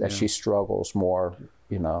Thomas, that she struggles more,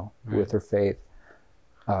 with her faith.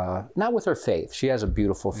 Not with her faith. She has a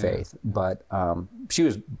beautiful faith, but she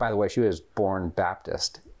was born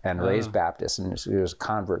Baptist and raised Baptist, and she was a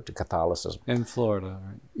convert to Catholicism in Florida,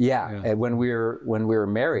 right? Yeah. And when we were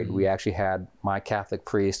married, we actually had my Catholic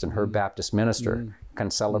priest and her Baptist minister can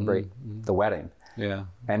celebrate the wedding. Yeah.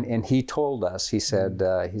 And he told us, he said,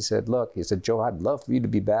 look, Joe, I'd love for you to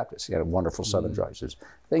be Baptist. He had a wonderful Southern drawl. He says,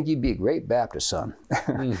 I think you'd be a great Baptist, son.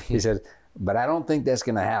 He said, but I don't think that's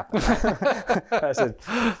going to happen. I said,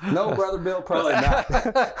 no, Brother Bill, probably not.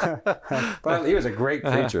 But he was a great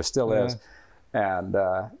preacher, still is. And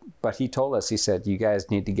but he told us, he said, you guys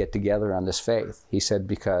need to get together on this faith. He said,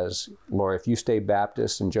 because, Laura, if you stay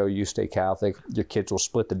Baptist and Joe, you stay Catholic, your kids will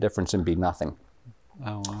split the difference and be nothing.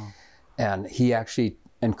 Oh, wow. And he actually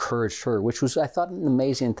encouraged her, which was, I thought, an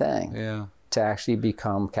amazing thing, to actually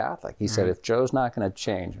become Catholic. He said, if Joe's not going to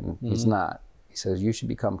change, and he's not, he says, you should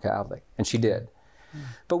become Catholic. And she did.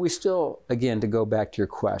 But we still, again, to go back to your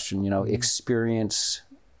question, experience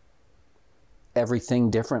everything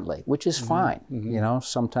differently, which is fine.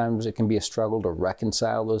 Sometimes it can be a struggle to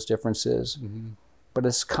reconcile those differences, but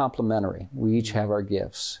it's complementary. We each have our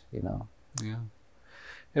gifts, Yeah.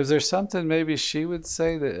 Is there something maybe she would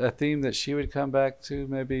say, that a theme that she would come back to,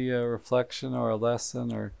 maybe a reflection or a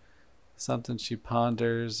lesson or something she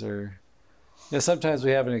ponders? Or sometimes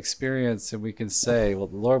we have an experience and we can say, well,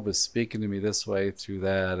 the Lord was speaking to me this way through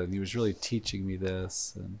that, and he was really teaching me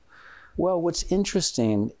this. And well, what's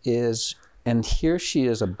interesting is, and here she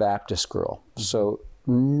is a Baptist girl, so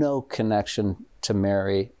no connection to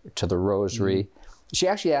Mary, to the Rosary. She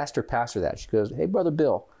actually asked her pastor that. She goes, hey, Brother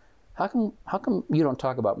Bill, how come you don't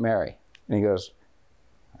talk about Mary? And he goes,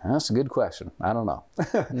 that's a good question. I don't know.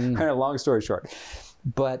 Kind of long story short.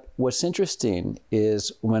 But what's interesting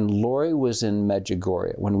is when Lori was in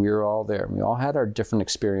Medjugorje, when we were all there, we all had our different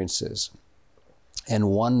experiences. And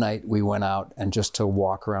one night we went out and just to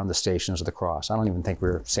walk around the Stations of the Cross. I don't even think we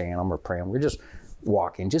were saying them or praying. We were just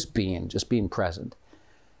walking, just being present.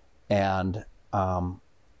 And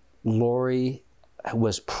Lori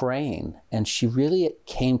was praying, and she really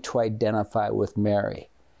came to identify with Mary.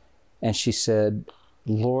 And she said,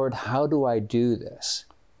 Lord, how do I do this?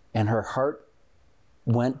 And her heart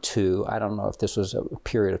went to, I don't know if this was a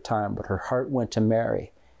period of time, but her heart went to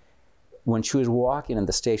Mary. When she was walking in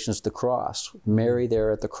the Stations of the Cross, Mary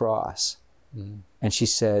there at the cross, and she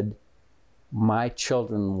said, my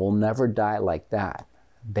children will never die like that.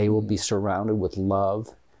 They will be surrounded with love,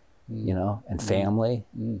 you know, and family,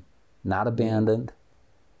 not abandoned.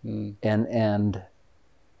 And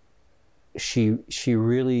she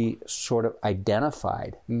really sort of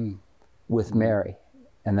identified with Mary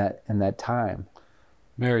in that time.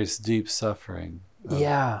 Mary's deep suffering.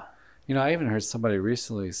 Yeah. You know, I even heard somebody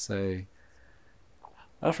recently say,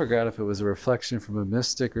 I forgot if it was a reflection from a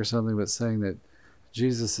mystic or something, but saying that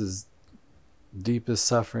Jesus's deepest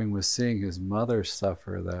suffering was seeing his mother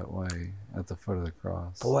suffer that way at the foot of the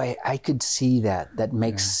cross. Boy, I could see that. That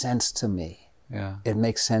makes sense to me. Yeah. It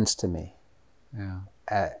makes sense to me. Yeah.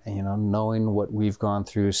 You know, knowing what we've gone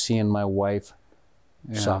through, seeing my wife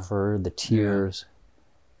suffer, the tears.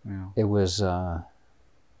 Yeah. It was,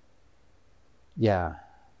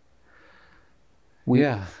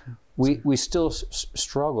 We still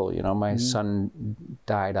struggle. You know, my son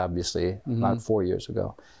died, obviously, about 4 years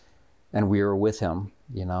ago. And we were with him,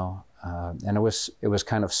 you know, and it was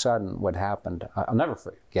kind of sudden what happened. I'll never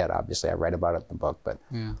forget, obviously, I write about it in the book, but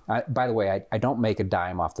by the way, I don't make a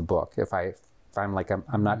dime off the book. If I'm like,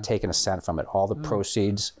 I'm not taking a cent from it. All the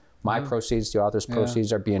proceeds, my proceeds, the author's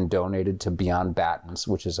proceeds are being donated to Beyond Battens,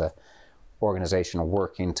 which is a organization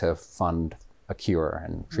working to fund a cure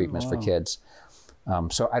and treatments for kids.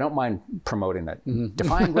 So I don't mind promoting it.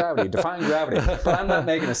 Defying gravity, but I'm not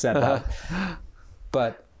making a cent out.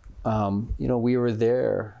 But, you know, we were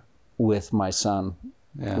there with my son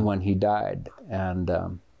when he died. And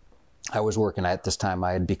I was working at this time,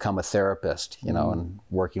 I had become a therapist, you know, and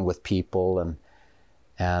working with people.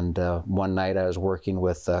 And one night I was working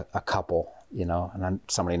with a couple, you know, and then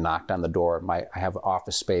somebody knocked on the door. I have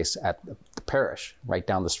office space at the parish right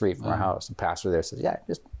down the street from our house. The pastor there says, yeah,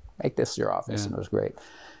 just make this your office. And it was great.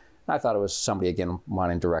 And I thought it was somebody, again,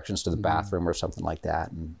 wanting directions to the bathroom or something like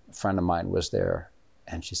that. And a friend of mine was there,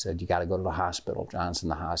 and she said, you got to go to the hospital. John's in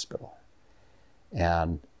the hospital.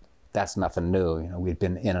 And that's nothing new. You know, we'd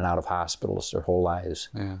been in and out of hospitals their whole lives.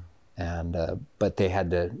 Yeah. And but they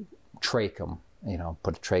had to trach him, you know,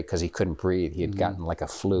 put a trach because he couldn't breathe. He had gotten like a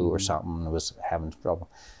flu or something and was having trouble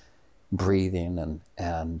breathing.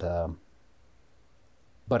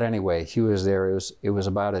 But anyway, he was there. It was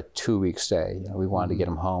about a 2-week stay. You know, we wanted to get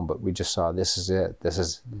him home, but we just saw this is it.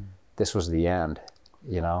 This was the end,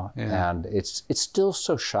 you know. And it's still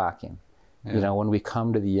so shocking. You know, when we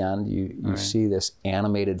come to the end, you see this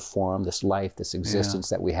animated form, this life, this existence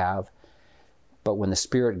that we have. But when the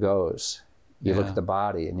spirit goes, you look at the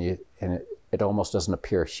body and it almost doesn't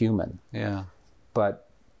appear human. Yeah. But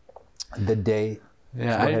the day.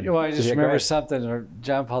 Yeah. I just remember something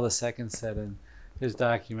John Paul II said in his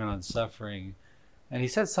document on suffering, and he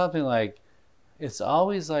said something like, "It's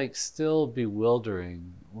always like still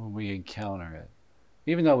bewildering when we encounter it."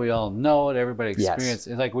 Even though we all know it, everybody experiences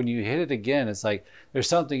it. It's like when you hit it again, it's like there's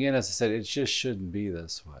something in us that said it just shouldn't be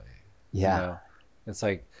this way. Yeah. You know? It's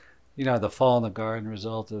like, you know, the fall in the garden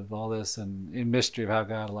result of all this and in mystery of how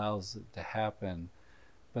God allows it to happen.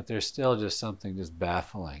 But there's still just something just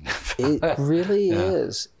baffling. It really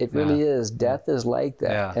is. It really is. Death is like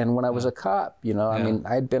that. Yeah. And when I was a cop, you know, I mean,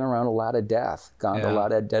 I'd been around a lot of death, gone to a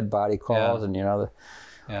lot of dead body calls and, you know,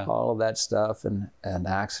 all of that stuff and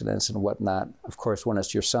accidents and whatnot. Of course, when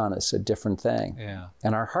it's your son, it's a different thing. Yeah.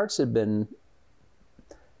 And our hearts had been,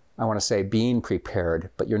 I want to say, being prepared,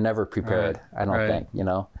 but you're never prepared, I don't think, you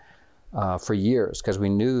know, for years, because we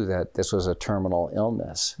knew that this was a terminal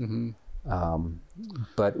illness.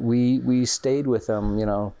 But we stayed with them, you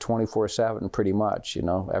know, 24/7 pretty much, you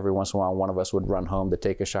know. Every once in a while, one of us would run home to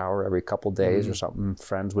take a shower every couple days or something.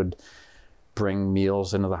 Friends would bring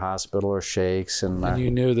meals into the hospital or shakes, and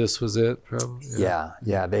you knew this was it, probably.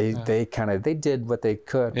 They did what they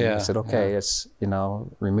could. Yeah, they said, okay, it's, you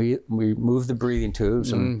know, remove the breathing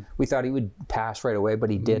tubes, and we thought he would pass right away,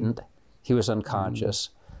 but he didn't. He was unconscious.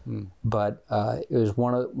 But it was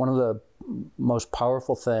one of the most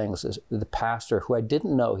powerful things is the pastor, who I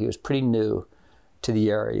didn't know, he was pretty new to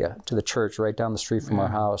the area, to the church right down the street from our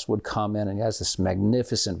house, would come in, and he has this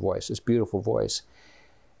magnificent voice, this beautiful voice.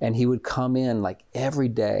 And he would come in like every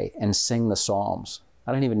day and sing the Psalms.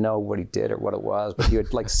 I don't even know what he did or what it was, but he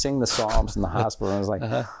would like sing the Psalms in the hospital. And I was like,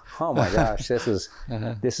 oh my gosh, this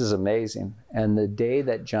is amazing. And the day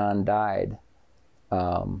that John died,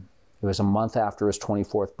 it was a month after his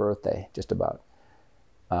 24th birthday, just about.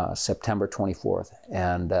 September 24th,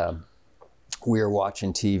 and we were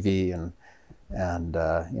watching TV, and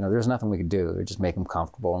there's nothing we could do. We just make him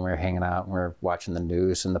comfortable, and we were hanging out, and we were watching the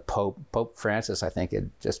news, and the Pope Francis, I think, had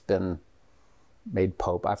just been made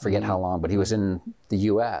Pope. I forget how long, but he was in the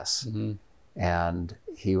U.S. And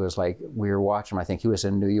he was like, we were watching him. I think he was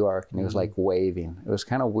in New York, and he was like waving. It's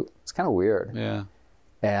kind of weird. Yeah.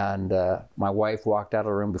 And my wife walked out of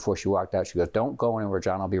the room. Before she walked out, she goes, "Don't go anywhere,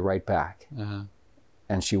 John. I'll be right back."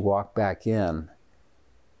 And she walked back in,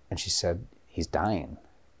 and she said, "He's dying."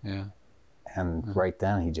 Yeah. And right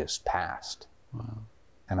then he just passed. Wow.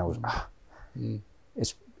 And I was,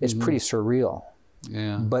 it's pretty surreal.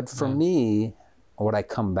 Yeah. But for me, what I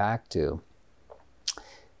come back to,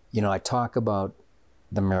 I talk about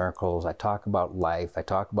the miracles, I talk about life, I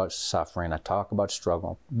talk about suffering, I talk about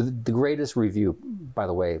struggle. The greatest review, by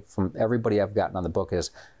the way, from everybody I've gotten on the book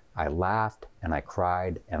is, I laughed and I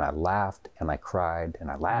cried and I laughed and I cried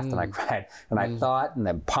and I laughed and I cried and I thought and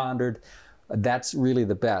then pondered. That's really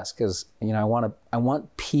the best, because I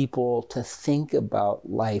want people to think about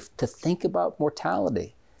life, to think about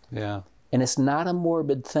mortality. Yeah. And it's not a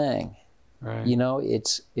morbid thing. Right.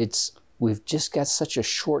 It's we've just got such a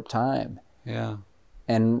short time. Yeah.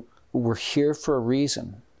 And we're here for a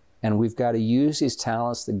reason. And we've got to use these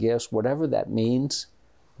talents, the gifts, whatever that means.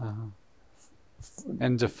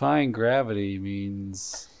 And defying gravity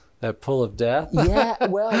means that pull of death?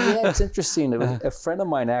 It's interesting. A friend of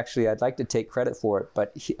mine, actually, I'd like to take credit for it,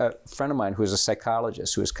 but a friend of mine who was a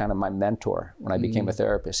psychologist, who was kind of my mentor when I became a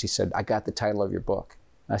therapist, he said, "I got the title of your book."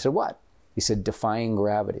 And I said, "What?" He said, "Defying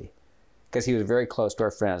Gravity." Because he was very close to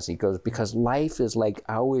our friends. He goes, "Because life is like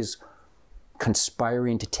always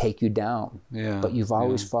conspiring to take you down, but you've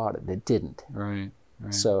always fought it. It didn't." Right.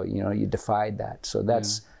 So, you defied that. So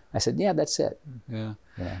that's, I said, that's it. Yeah.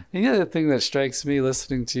 And the other thing that strikes me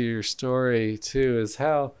listening to your story too is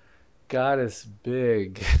how God is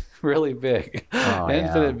big, really big,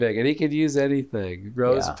 infinite big, and he could use anything.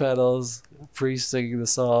 Rose petals, priest singing the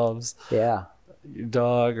Psalms, your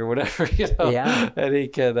dog or whatever, and he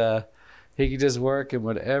could just work in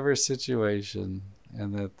whatever situation,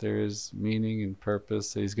 and that there is meaning and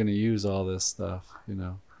purpose. That he's going to use all this stuff,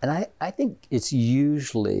 And I think it's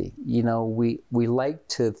usually, we like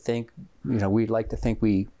to think, we like to think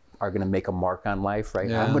we are going to make a mark on life,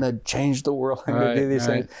 right? I'm going to change the world. I'm going to do these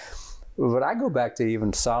things. But I go back to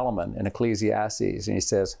even Solomon in Ecclesiastes, and he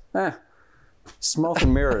says, smoke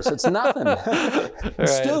and mirrors, it's nothing.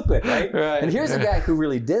 It's stupid, right? And here's a guy who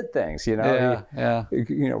really did things, He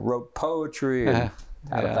wrote poetry and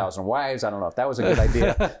had 1,000 wives. I don't know if that was a good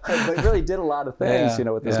idea, but really did a lot of things,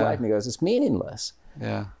 with his life. And he goes, it's meaningless.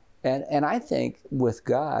 Yeah. And I think with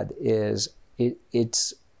God is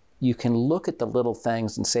it's you can look at the little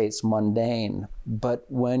things and say it's mundane, but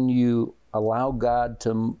when you allow God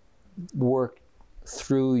to work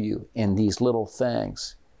through you in these little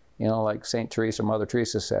things, like St. Teresa, Mother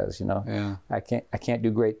Teresa says, I can't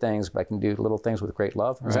do great things, but I can do little things with great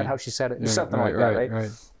love. Is that how she said it? Something like that,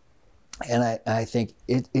 right? And I think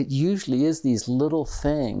it usually is these little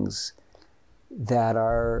things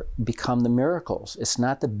that become the miracles. It's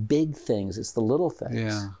not the big things, it's the little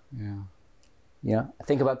things. I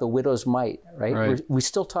think about the widow's mite, right? We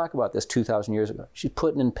still talk about this 2,000 years ago. She's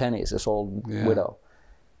putting in pennies, this old widow.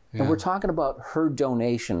 And we're talking about her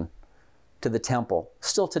donation to the temple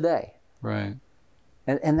still today. Right.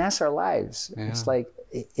 And that's our lives. It's like,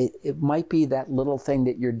 it might be that little thing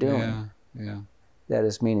that you're doing that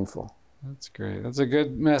is meaningful. That's great. That's a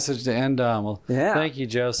good message to end on. Well, thank you,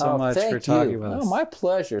 Joe, so much for talking with us. My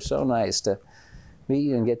pleasure. So nice to meet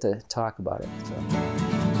you and get to talk about it. So.